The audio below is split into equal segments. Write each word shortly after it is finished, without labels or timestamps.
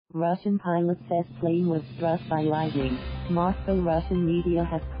Russian pilot says plane was struck by lightning. Moscow. Russian media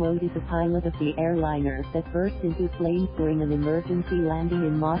has quoted the pilot of the airliner that burst into flames during an emergency landing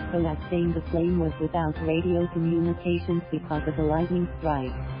in Moscow as saying the plane was without radio communications because of a lightning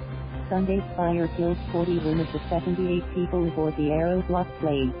strike. Sunday's fire killed 41 of the 78 people aboard the Aeroflot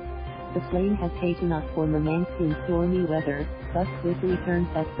plane. The plane had taken off for Murmansk in stormy weather, but quickly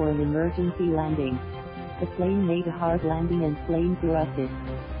turned back for an emergency landing. The plane made a hard landing and flames erupted.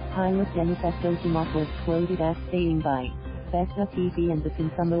 Pilot Denis Sosimov was quoted as saying by Vesta TV and the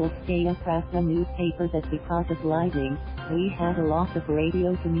Komsomolskaya Pravda newspaper that because of lightning, we had a loss of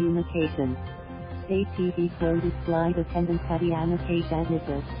radio communication. State TV quoted flight attendant Tatiana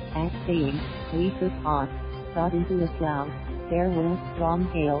Kazhadnikov as saying, "We took off, got into a cloud, there was strong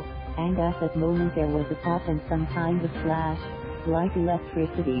hail, and at that moment there was a pop and some kind of flash, like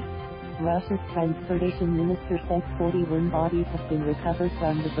electricity." Russia's transportation minister said 41 bodies have been recovered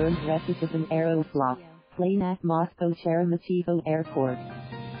from the burned wreckage of an Aeroflot plane at Moscow Sheremetyevo Airport.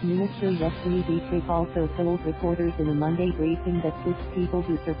 Minister Yevgeny Dmitriev also told reporters in a Monday briefing that 6 people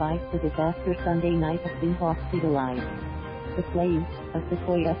who survived the disaster Sunday night have been hospitalized. The plane, a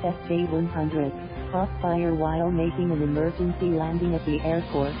Sukhoi SSJ-100, caught fire while making an emergency landing at the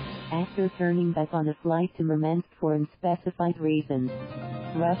airport, after turning back on a flight to Murmansk for unspecified reasons.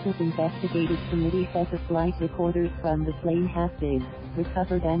 Russia's investigative committee says the flight recorders from the plane have been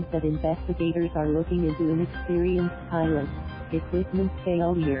recovered and that investigators are looking into inexperienced pilots, equipment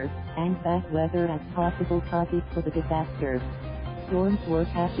failure, and bad weather as possible causes for the disaster. Storms were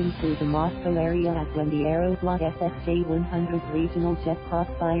passing through the Moscow area as when the Aeroflot SSJ-100 regional jet caught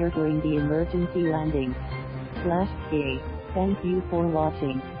fire during the emergency landing. /K. Thank you for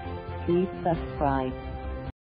watching. Please subscribe.